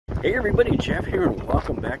Hey everybody, Jeff here and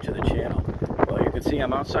welcome back to the channel. Well, you can see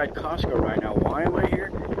I'm outside Costco right now. Why am I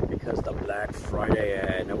here? Because the Black Friday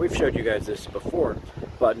ad. Now we've showed you guys this before,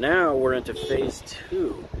 but now we're into phase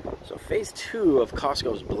 2. So phase 2 of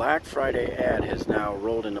Costco's Black Friday ad has now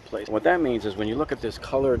rolled into place. What that means is when you look at this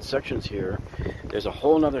colored sections here, there's a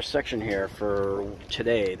whole nother section here for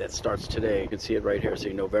today that starts today. You can see it right here.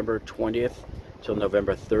 See November 20th till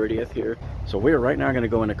November 30th here. So we're right now going to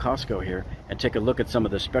go into Costco here and take a look at some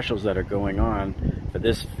of the specials that are going on for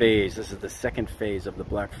this phase. This is the second phase of the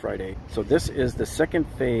Black Friday. So this is the second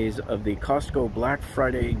phase of the Costco Black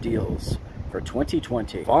Friday deals for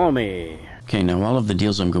 2020. Follow me. Okay, now all of the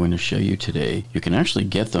deals I'm going to show you today, you can actually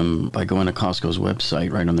get them by going to Costco's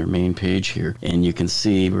website right on their main page here, and you can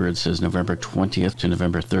see where it says November 20th to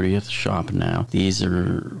November 30th, shop now. These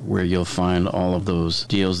are where you'll find all of those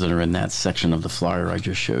deals that are in that section of the flyer I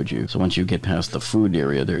just showed you. So once you get past the food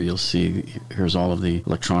area there, you'll see here's all of the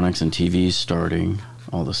electronics and TVs starting,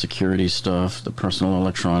 all the security stuff, the personal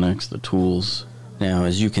electronics, the tools. Now,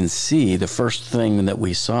 as you can see, the first thing that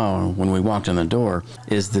we saw when we walked in the door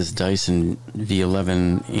is this Dyson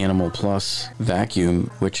V11 Animal Plus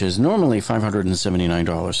vacuum, which is normally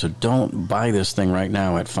 $579. So don't buy this thing right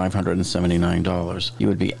now at $579. You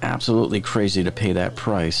would be absolutely crazy to pay that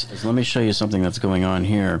price. So let me show you something that's going on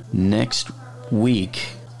here. Next week,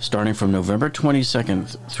 starting from November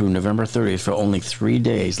 22nd through November 30th for only 3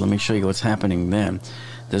 days, let me show you what's happening then.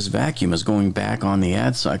 This vacuum is going back on the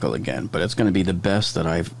ad cycle again, but it's going to be the best that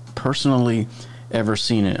I've personally ever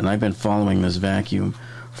seen it, and I've been following this vacuum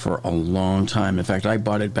for a long time. In fact, I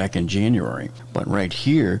bought it back in January. But right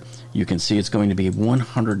here, you can see it's going to be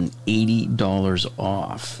 $180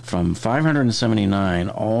 off, from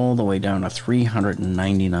 $579 all the way down to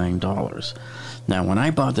 $399. Now, when I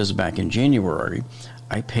bought this back in January,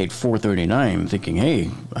 I paid $439 thinking,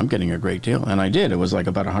 hey, I'm getting a great deal. And I did. It was like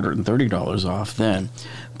about $130 off then.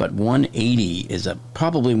 But $180 is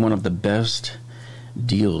probably one of the best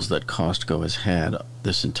deals that Costco has had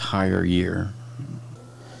this entire year.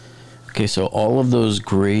 Okay, so all of those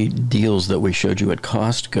great deals that we showed you at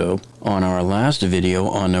Costco on our last video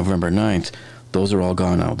on November 9th, those are all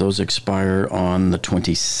gone now. Those expire on the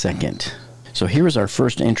 22nd. So here is our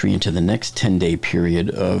first entry into the next 10-day period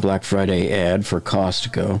of Black Friday ad for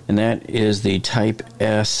Costco, and that is the Type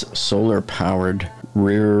S solar-powered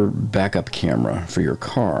rear backup camera for your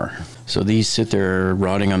car. So these sit there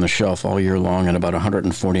rotting on the shelf all year long at about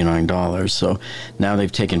 $149. So now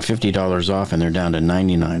they've taken $50 off and they're down to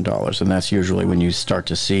 $99, and that's usually when you start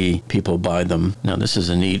to see people buy them. Now this is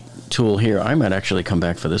a neat tool here. I might actually come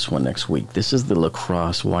back for this one next week. This is the La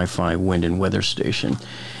Crosse Wi-Fi wind and weather station.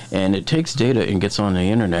 And it takes data and gets on the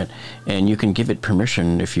internet, and you can give it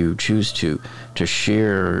permission if you choose to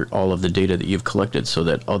share all of the data that you've collected so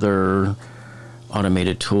that other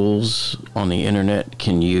automated tools on the internet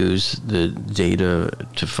can use the data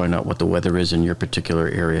to find out what the weather is in your particular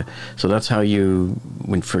area. So that's how you,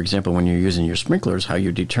 for example, when you're using your sprinklers, how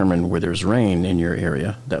you determine where there's rain in your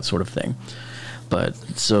area, that sort of thing. But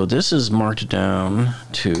so this is marked down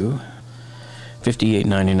to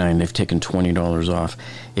 $58.99. They've taken $20 off.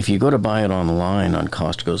 If you go to buy it online on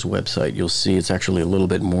Costco's website, you'll see it's actually a little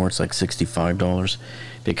bit more. It's like $65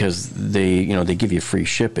 because they give you free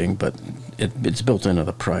shipping, but it's built into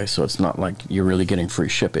the price, so it's not like you're really getting free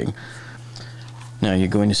shipping. Now you're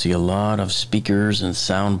going to see a lot of speakers and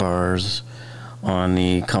sound bars on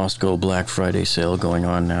the Costco Black Friday sale going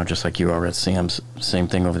on now, just like you are at Sam's. Same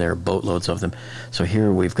thing over there, boatloads of them. So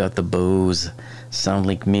here we've got the Bose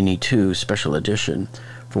SoundLink Mini 2 Special Edition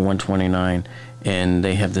for $129, and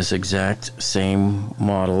they have this exact same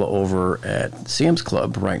model over at Sam's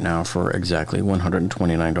Club right now for exactly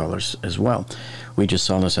 $129 as well. We just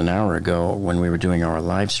saw this an hour ago when we were doing our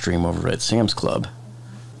live stream over at Sam's Club.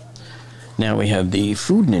 Now we have the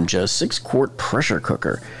Food Ninja 6-quart pressure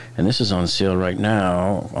cooker, and this is on sale right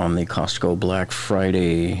now on the Costco Black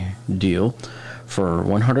Friday deal for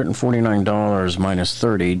 $149 minus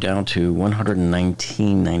 $30 down to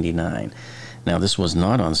 $119.99. Now this was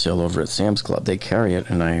not on sale over at Sam's Club. They carry it,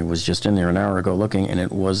 and I was just in there an hour ago looking, and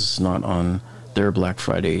it was not on their Black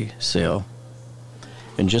Friday sale.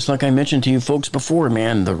 And just like I mentioned to you folks before,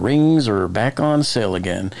 man, the rings are back on sale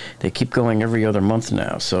again. They keep going every other month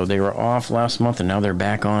now. So they were off last month, and now they're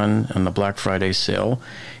back on the Black Friday sale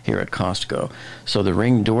here at Costco. So the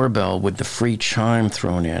Ring Doorbell with the free chime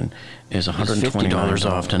thrown in is $120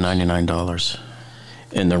 off to $99.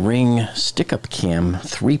 And the Ring Stick-Up Cam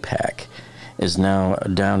 3-pack is now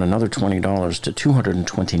down another $20 to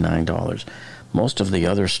 $229. Most of the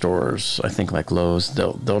other stores, I think like Lowe's,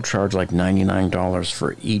 they'll charge like $99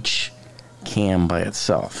 for each cam by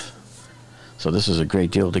itself. So this is a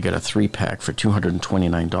great deal to get a 3-pack for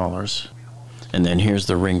 $229. And then here's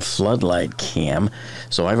the Ring floodlight cam.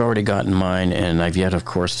 So I've already gotten mine, and I've yet, of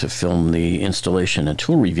course, to film the installation and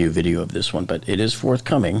tool review video of this one, but it is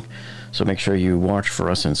forthcoming. So make sure you watch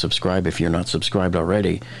for us and subscribe if you're not subscribed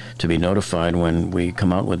already to be notified when we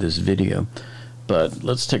come out with this video. But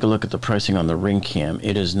let's take a look at the pricing on the Ring cam.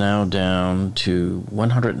 It is now down to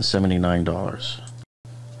 $179.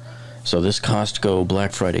 So this Costco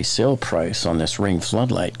Black Friday sale price on this Ring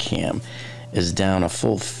floodlight cam is down a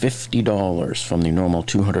full $50 from the normal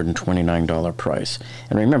 $229 price.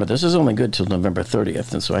 And remember, this is only good till November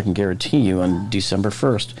 30th, and so I can guarantee you on December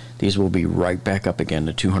 1st, these will be right back up again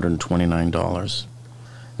to $229.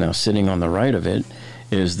 Now, sitting on the right of it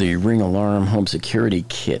is the Ring Alarm Home Security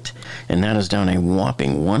Kit, and that is down a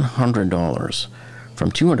whopping $100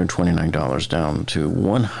 from $229 down to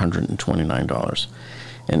 $129.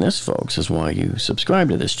 And this, folks, is why you subscribe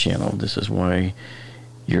to this channel. This is why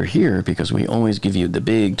you're here, because we always give you the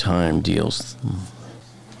big time deals.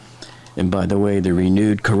 And by the way, the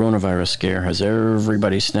renewed coronavirus scare has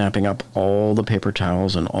everybody snapping up all the paper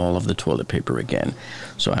towels and all of the toilet paper again.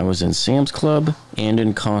 So I was in Sam's Club and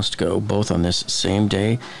in Costco, both on this same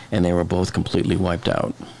day, and they were both completely wiped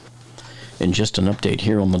out. And just an update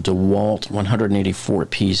here on the DeWalt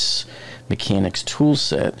 184-piece mechanics tool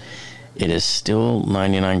set. It is still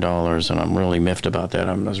 $99, and I'm really miffed about that.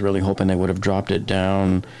 I was really hoping they would have dropped it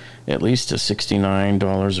down at least to $69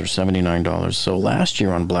 or $79. So last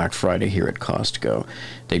year on Black Friday here at Costco,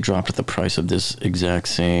 they dropped the price of this exact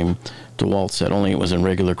same DeWalt set, only it was in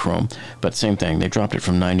regular chrome. But same thing, they dropped it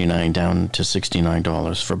from $99 down to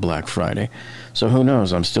 $69 for Black Friday. So who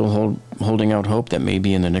knows? I'm still holding out hope that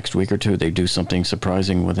maybe in the next week or two they do something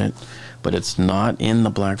surprising with it. But it's not in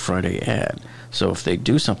the Black Friday ad. So if they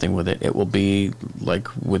do something with it, it will be like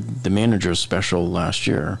with the manager's special last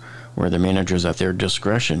year, where the managers at their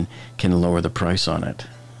discretion can lower the price on it.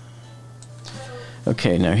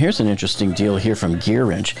 Okay, now here's an interesting deal here from Gear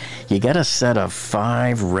Wrench. You get a set of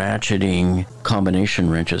 5 ratcheting combination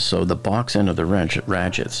wrenches, so the box end of the wrench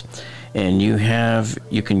ratchets. And you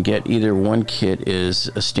can get either one kit is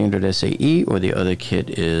a standard SAE or the other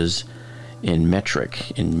kit is in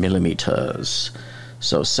metric, in millimeters.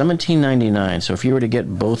 So $17.99. So if you were to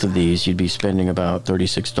get both of these, you'd be spending about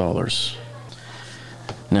 $36.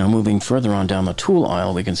 Now moving further on down the tool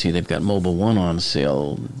aisle, we can see they've got Mobile One on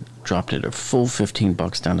sale. Dropped it a full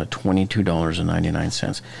 $15 down to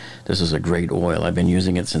 $22.99. This is a great oil. I've been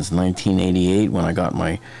using it since 1988 when I got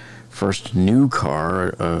my first new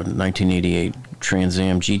car, a 1988 Trans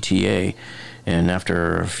Am GTA. And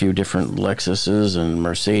after a few different Lexuses and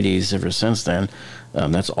Mercedes ever since then,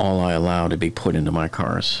 that's all I allow to be put into my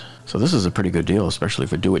cars. So this is a pretty good deal, especially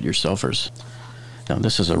for do-it-yourselfers. Now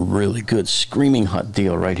this is a really good screaming hot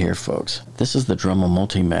deal right here, folks. This is the Dremel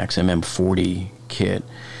Multimax MM40 kit.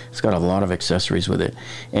 It's got a lot of accessories with it,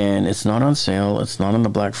 and it's not on sale. It's not on the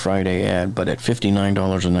Black Friday ad, but at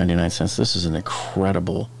 $59.99, this is an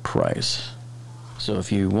incredible price. So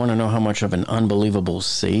if you want to know how much of an unbelievable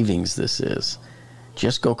savings this is,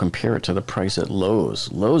 just go compare it to the price at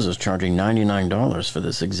Lowe's. Lowe's is charging $99 for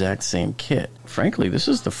this exact same kit. Frankly, this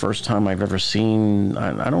is the first time I've ever seen,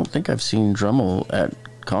 I don't think I've seen Dremel at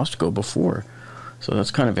Costco before. So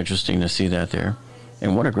that's kind of interesting to see that there.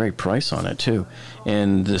 And what a great price on it too.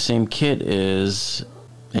 And the same kit is,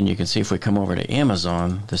 and you can see if we come over to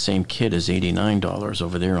Amazon, the same kit is $89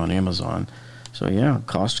 over there on Amazon. So yeah,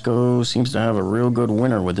 Costco seems to have a real good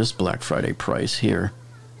winner with this Black Friday price here.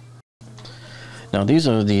 Now these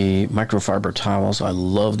are the microfiber towels. I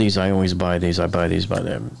love these. I always buy these. I buy these by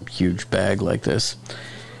the huge bag like this.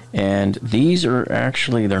 And these are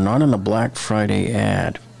actually, they're not in the Black Friday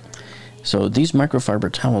ad. So these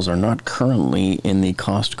microfiber towels are not currently in the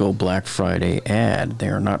Costco Black Friday ad. They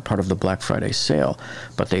are not part of the Black Friday sale,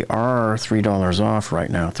 but they are $3 off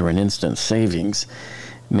right now through an instant savings,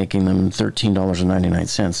 making them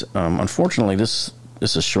 $13.99. Unfortunately, this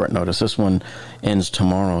is short notice. This one ends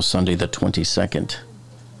tomorrow, Sunday the 22nd.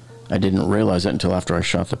 I didn't realize it until after I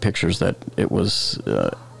shot the pictures that it was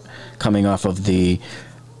coming off of the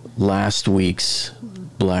last week's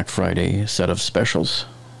Black Friday set of specials.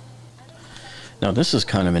 Now this is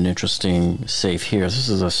kind of an interesting safe here. This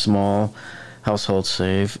is a small household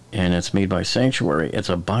safe, and it's made by Sanctuary. It's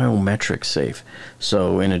a biometric safe.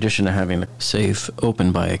 So in addition to having the safe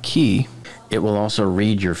opened by a key, it will also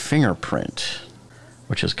read your fingerprint,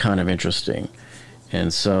 which is kind of interesting.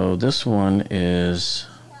 And so this one is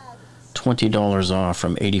 $20 off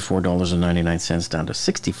from $84.99 down to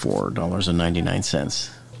 $64.99.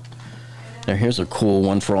 Now here's a cool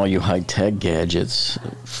one for all you high-tech gadgets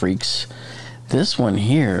freaks. This one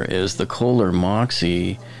here is the Kohler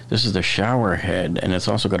Moxie. This is the shower head, and it's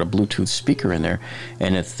also got a Bluetooth speaker in there.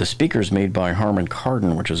 And the speaker's made by Harman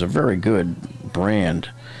Kardon, which is a very good brand.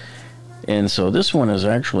 And so this one is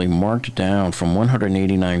actually marked down from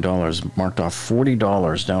 $189, marked off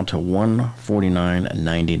 $40 down to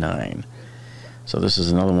 $149.99. So this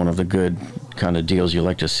is another one of the good kind of deals you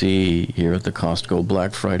like to see here at the Costco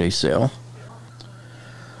Black Friday sale.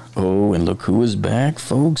 Oh, and look who is back,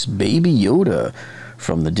 folks. Baby Yoda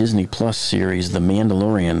from the Disney Plus series, The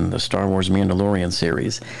Mandalorian, the Star Wars Mandalorian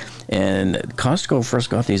series. And Costco first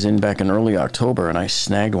got these in back in early October, and I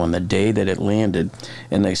snagged one the day that it landed,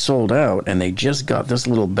 and they sold out, and they just got this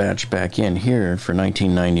little batch back in here for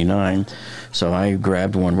 $19.99. So I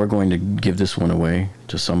grabbed one. We're going to give this one away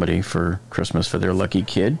to somebody for Christmas for their lucky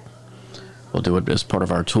kid. We'll do it as part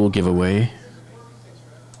of our tool giveaway.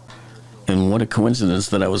 And what a coincidence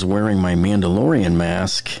that I was wearing my Mandalorian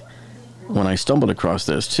mask when I stumbled across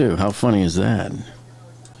this, too. How funny is that?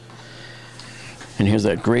 And here's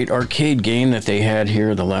that great arcade game that they had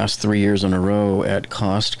here the last 3 years in a row at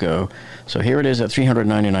Costco. So here it is at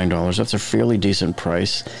 $399. That's a fairly decent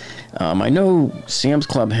price. I know Sam's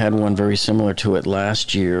Club had one very similar to it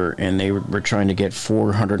last year, and they were trying to get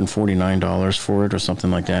 $449 for it or something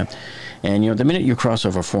like that. And, you know, the minute you cross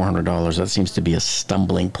over $400, that seems to be a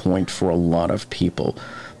stumbling point for a lot of people.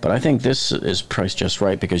 But I think this is priced just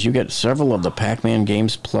right because you get several of the Pac-Man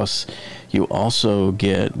games, plus you also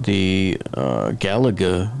get the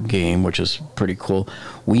Galaga game, which is pretty cool.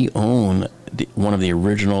 We own one of the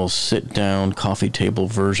original sit-down coffee table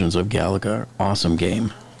versions of Galaga. Awesome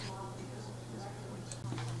game.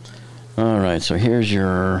 All right, so here's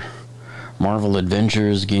your Marvel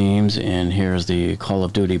Adventures games, and here's the Call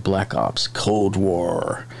of Duty Black Ops Cold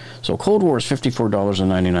War. So Cold War is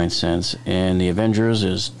 $54.99, and the Avengers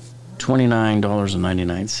is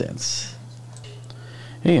 $29.99.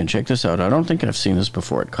 Hey, and check this out. I don't think I've seen this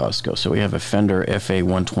before at Costco. So we have a Fender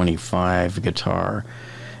FA-125 guitar,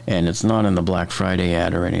 and it's not in the Black Friday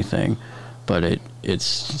ad or anything, but it's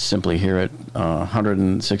simply here at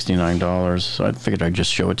 $169. So I figured I'd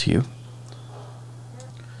just show it to you.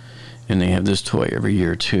 And they have this toy every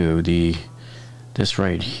year too. This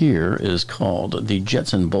right here is called the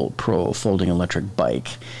Jetson Bolt Pro folding electric bike.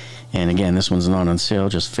 And again, this one's not on sale,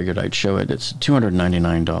 just figured I'd show it. It's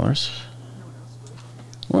 $299.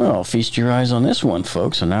 Well, feast your eyes on this one,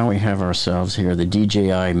 folks. So now we have ourselves here the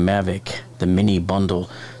DJI Mavic, the mini bundle.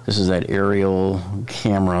 This is that aerial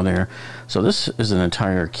camera there. So this is an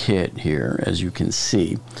entire kit here, as you can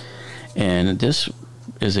see. And this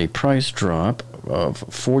is a price drop of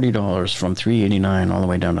 $40 from $389 all the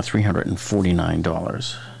way down to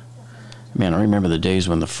 $349. Man, I remember the days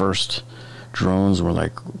when the first drones were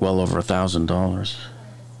like well over $1,000.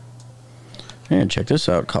 And check this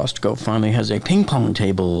out. Costco finally has a ping pong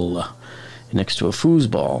table next to a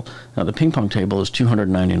foosball. Now the ping pong table is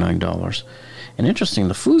 $299. And interesting,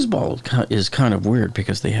 the foosball is kind of weird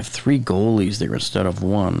because they have 3 goalies there instead of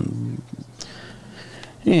 1.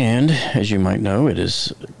 And as you might know, it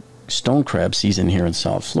is stone crab season here in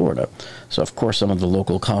South Florida. So of course some of the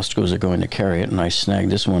local Costco's are going to carry it, and I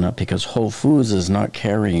snagged this one up because Whole Foods is not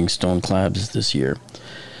carrying stone crabs this year.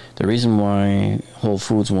 The reason why Whole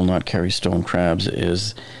Foods will not carry stone crabs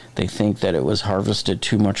is they think that it was harvested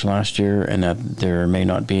too much last year and that there may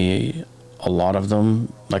not be a lot of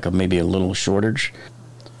them, like maybe a little shortage.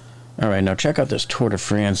 Alright, now check out this Tour de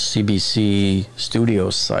France CBC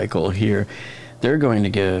studio cycle here. They're going to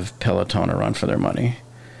give Peloton a run for their money.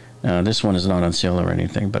 This one is not on sale or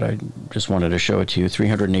anything, but I just wanted to show it to you.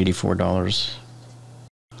 $384.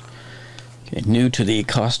 Okay, new to the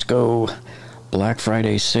Costco Black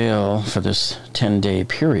Friday sale for this 10-day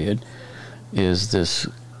period is this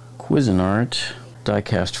Cuisinart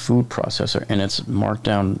die-cast food processor, and it's marked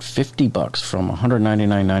down $50 from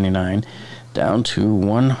 $199.99 down to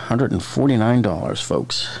 $149,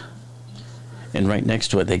 folks. And right next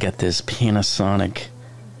to it, they got this Panasonic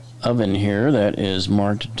oven here that is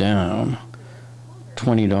marked down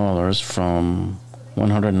 $20 from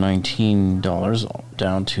 $119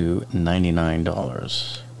 down to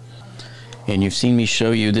 $99. And you've seen me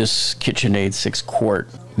show you this KitchenAid 6-quart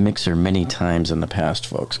mixer many times in the past,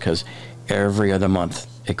 folks, because every other month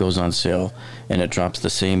it goes on sale and it drops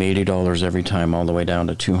the same $80 every time all the way down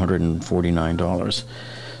to $249.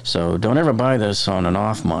 So don't ever buy this on an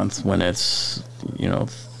off month when it's, you know,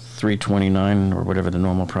 $329 or whatever the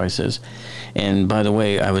normal price is. And by the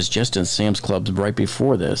way, I was just in Sam's Club right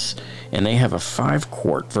before this, and they have a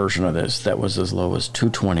 5-quart version of this that was as low as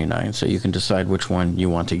 $229, so you can decide which one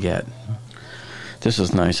you want to get. This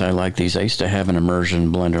is nice. I like these. I used to have an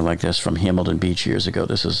immersion blender like this from Hamilton Beach years ago.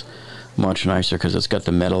 This is Much nicer because it's got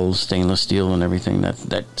the metal, stainless steel and everything,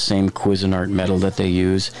 that same Cuisinart metal that they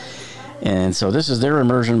use. And so this is their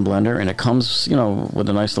immersion blender, and it comes, you know, with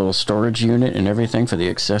a nice little storage unit and everything for the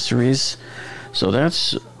accessories. So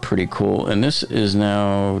that's pretty cool. And this is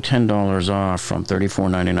now $10 off from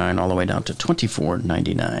 $34.99 all the way down to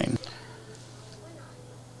 $24.99.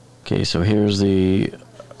 Okay, so here's the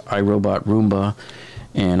iRobot Roomba.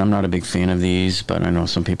 And I'm not a big fan of these, but I know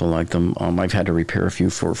some people like them. I've had to repair a few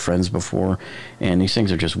for friends before, and these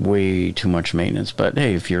things are just way too much maintenance. But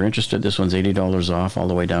hey, if you're interested, this one's $80 off, all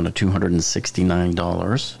the way down to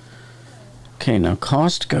 $269. Okay, now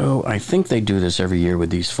Costco, I think they do this every year with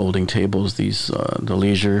these folding tables, these the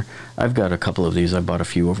Leisure. I've got a couple of these. I bought a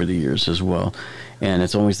few over the years as well. And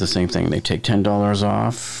it's always the same thing. They take $10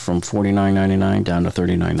 off from $49.99 down to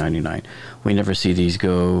 $39.99. We never see these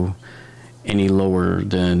go any lower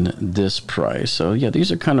than this price. So yeah,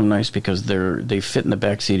 these are kind of nice because they fit in the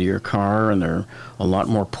back seat of your car, and they're a lot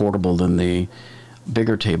more portable than the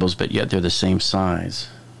bigger tables, but yet they're the same size.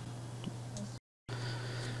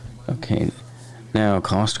 Okay, now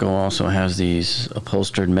Costco also has these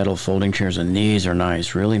upholstered metal folding chairs, and these are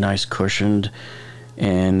nice, really nice cushioned,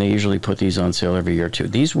 and they usually put these on sale every year too.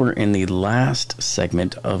 These were in the last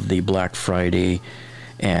segment of the Black Friday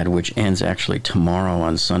ad, which ends actually tomorrow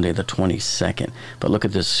on Sunday the 22nd. But look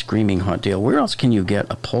at this screaming hot deal. Where else can you get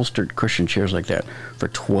upholstered cushion chairs like that for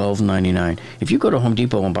 $12.99? If you go to Home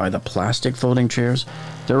Depot and buy the plastic folding chairs,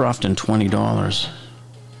 they're often $20.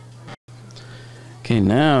 Okay,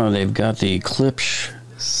 now they've got the Klipsch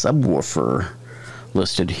subwoofer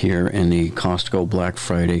listed here in the Costco Black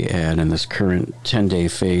Friday ad in this current 10-day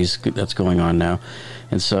phase that's going on now.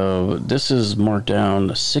 And so this is marked down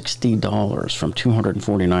 $60 from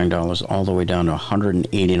 $249 all the way down to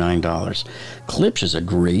 $189. Klipsch is a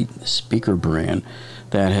great speaker brand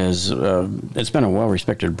that has, it's been a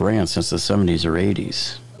well-respected brand since the 70s or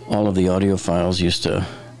 80s. All of the audiophiles used to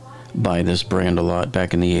buy this brand a lot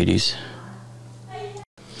back in the 80s.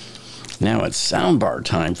 Now it's soundbar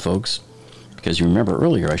time, folks. Because you remember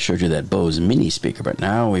earlier I showed you that Bose mini speaker, but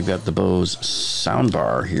now we've got the Bose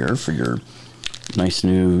soundbar here for your nice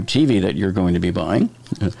new TV that you're going to be buying.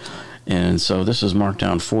 And so this is marked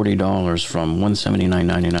down $40 from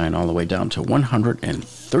 $179.99 all the way down to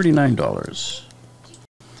 $139.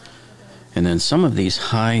 And then some of these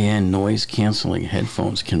high-end noise-canceling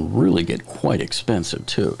headphones can really get quite expensive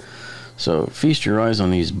too. So feast your eyes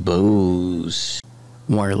on these Bose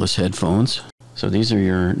wireless headphones. So these are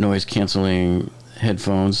your noise-canceling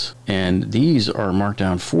headphones, and these are marked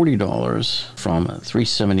down $40 from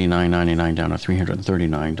 $379.99 down to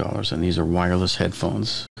 $339, and these are wireless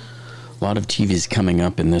headphones. A lot of TVs coming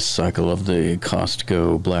up in this cycle of the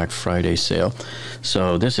Costco Black Friday sale.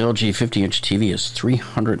 So this LG 50-inch TV is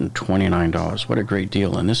 $329. What a great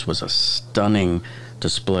deal, and this was a stunning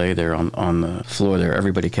display there on the floor there.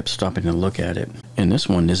 Everybody kept stopping to look at it. And this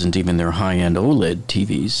one isn't even their high-end OLED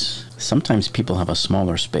TVs. Sometimes people have a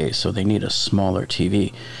smaller space, so they need a smaller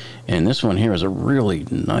TV. And this one here is a really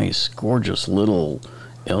nice, gorgeous little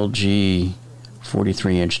LG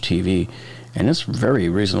 43-inch TV. And it's very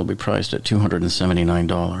reasonably priced at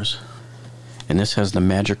 $279. And this has the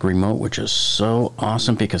magic remote, which is so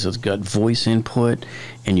awesome because it's got voice input,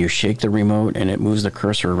 and you shake the remote and it moves the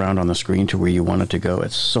cursor around on the screen to where you want it to go.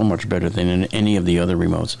 It's so much better than in any of the other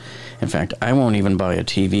remotes. In fact, I won't even buy a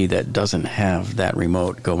TV that doesn't have that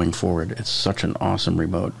remote going forward. It's such an awesome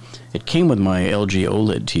remote. It came with my LG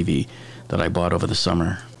OLED TV that I bought over the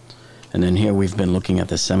summer. And then here we've been looking at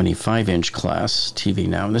the 75-inch class TV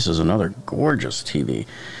now. This is another gorgeous TV.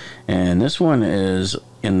 And this one is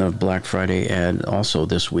in the Black Friday ad also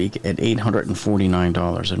this week at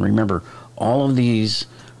 $849. And remember, all of these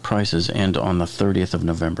prices end on the 30th of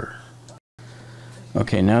November.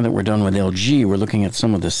 Okay, now that we're done with LG, we're looking at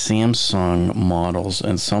some of the Samsung models,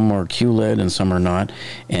 and some are QLED and some are not.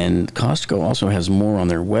 And Costco also has more on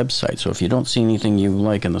their website. So if you don't see anything you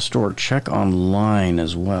like in the store, check online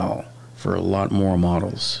as well for a lot more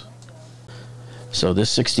models. So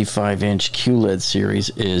this 65-inch QLED series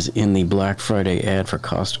is in the Black Friday ad for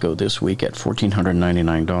Costco this week at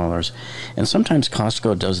 $1,499. And sometimes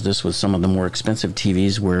Costco does this with some of the more expensive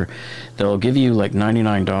TVs where they'll give you like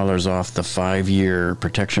 $99 off the 5-year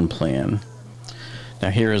protection plan. Now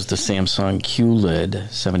here is the Samsung QLED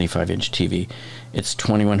 75-inch TV. It's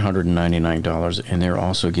 $2,199, and they're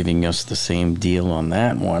also giving us the same deal on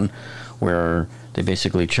that one where they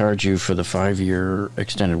basically charge you for the 5-year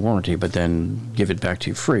extended warranty, but then give it back to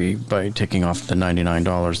you free by taking off the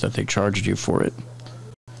 $99 that they charged you for it.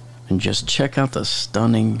 And just check out the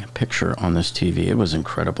stunning picture on this TV. It was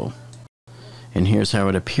incredible. And here's how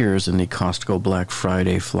it appears in the Costco Black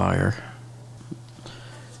Friday flyer.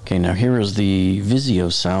 Okay, now here is the Vizio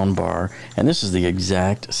soundbar, and this is the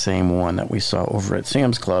exact same one that we saw over at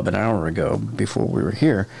Sam's Club an hour ago before we were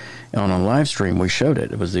here. On a live stream, we showed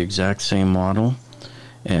it. It was the exact same model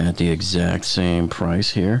at the exact same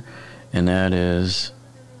price here, and that is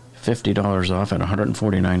 $50 off at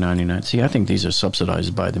 $149.99. See, I think these are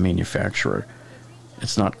subsidized by the manufacturer.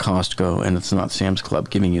 It's not Costco, and it's not Sam's Club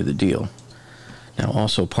giving you the deal. Now,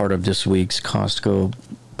 also part of this week's Costco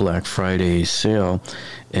Black Friday sale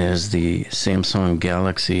is the Samsung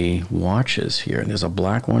Galaxy watches here. And there's a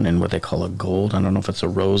black one and what they call a gold. I don't know if it's a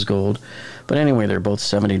rose gold. But anyway, they're both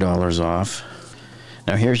 $70 off.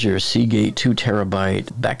 Now here's your Seagate 2 terabyte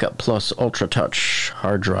Backup Plus Ultra Touch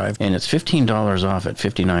hard drive. And it's $15 off at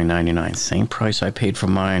 $59.99. Same price I paid for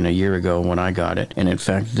mine a year ago when I got it. And in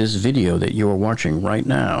fact, this video that you are watching right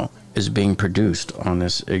now is being produced on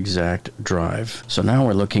this exact drive. So now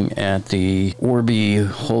we're looking at the Orbi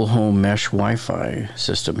whole home mesh Wi-Fi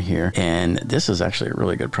system here, and this is actually a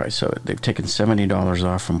really good price. So they've taken $70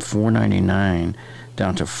 off from $499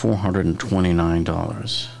 down to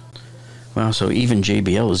 $429. Wow, so even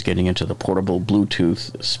JBL is getting into the portable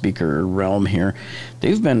Bluetooth speaker realm here.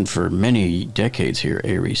 They've been for many decades here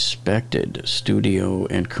a respected studio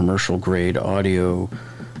and commercial grade audio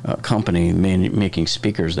company making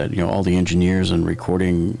speakers that, you know, all the engineers and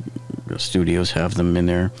recording studios have them in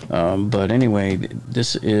there. But anyway,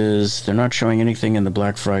 this is, they're not showing anything in the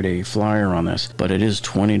Black Friday flyer on this, but it is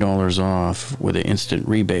 $20 off with an instant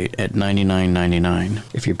rebate at $99.99.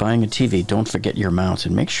 If you're buying a TV, don't forget your mounts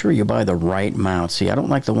and make sure you buy the right mount. See, I don't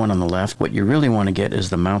like the one on the left. What you really want to get is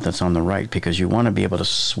the mount that's on the right, because you want to be able to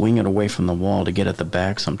swing it away from the wall to get at the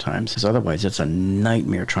back sometimes, because otherwise it's a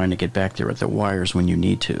nightmare trying to get back there at the wires when you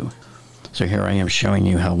need to. So here I am showing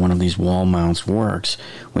you how one of these wall mounts works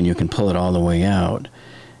when you can pull it all the way out.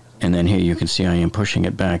 And then here you can see I am pushing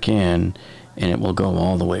it back in, and it will go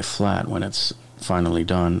all the way flat when it's finally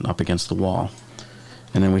done up against the wall.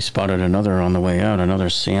 And then we spotted another on the way out, another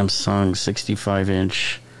Samsung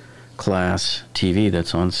 65-inch class TV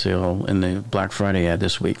that's on sale in the Black Friday ad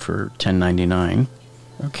this week for $10.99.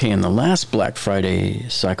 Okay, in the last Black Friday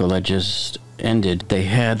cycle that just ended, they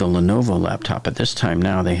had the Lenovo laptop, but this time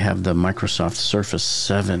now they have the Microsoft Surface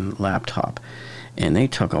 7 laptop, and they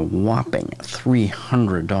took a whopping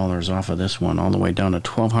 $300 off of this one, all the way down to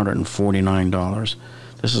 $1,249.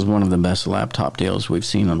 This is one of the best laptop deals we've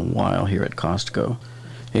seen in a while here at Costco.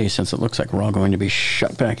 Hey, since it looks like we're all going to be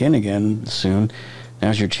shut back in again soon,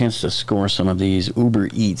 now's your chance to score some of these Uber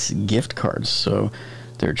Eats gift cards. So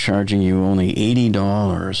they're charging you only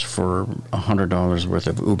 $80 for $100 worth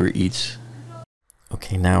of Uber Eats.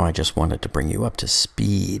 Okay, now I just wanted to bring you up to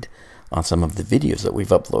speed on some of the videos that we've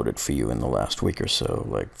uploaded for you in the last week or so.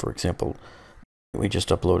 Like, for example, we just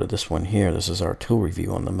uploaded this one here. This is our tool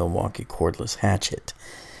review on the Milwaukee cordless hatchet.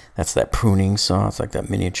 That's that pruning saw. It's like that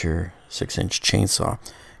miniature 6-inch chainsaw.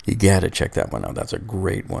 You gotta check that one out. That's a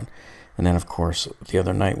great one. And then, of course, the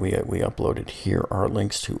other night we uploaded here our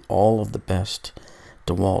links to all of the best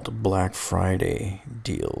DeWalt Black Friday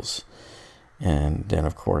deals. And then,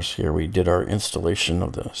 of course, here we did our installation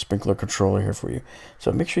of the sprinkler controller here for you.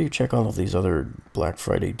 So make sure you check all of these other Black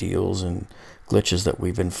Friday deals and glitches that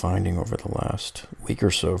we've been finding over the last week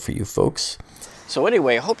or so for you folks. So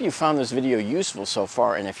anyway, I hope you found this video useful so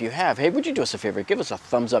far. And if you have, hey, would you do us a favor? Give us a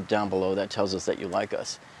thumbs up down below. That tells us that you like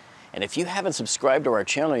us. And if you haven't subscribed to our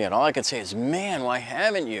channel yet, all I can say is, man, why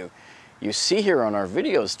haven't you? You see here on our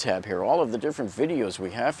videos tab here, all of the different videos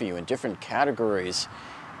we have for you in different categories.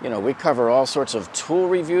 You know, we cover all sorts of tool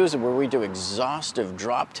reviews where we do exhaustive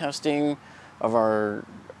drop testing of our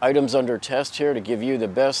items under test here to give you the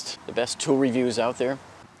best tool reviews out there.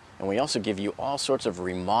 And we also give you all sorts of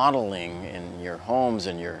remodeling in your homes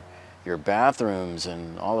and your bathrooms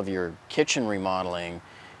and all of your kitchen remodeling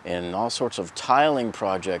and all sorts of tiling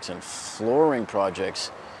projects and flooring projects.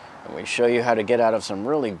 And we show you how to get out of some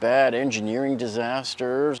really bad engineering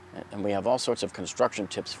disasters. And we have all sorts of construction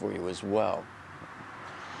tips for you as well.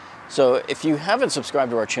 So if you haven't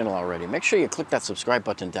subscribed to our channel already, make sure you click that subscribe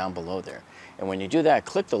button down below there. And when you do that,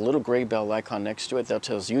 click the little gray bell icon next to it. That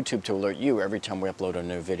tells YouTube to alert you every time we upload a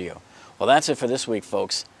new video. Well, that's it for this week,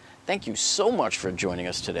 folks. Thank you so much for joining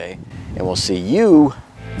us today, and we'll see you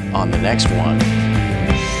on the next one.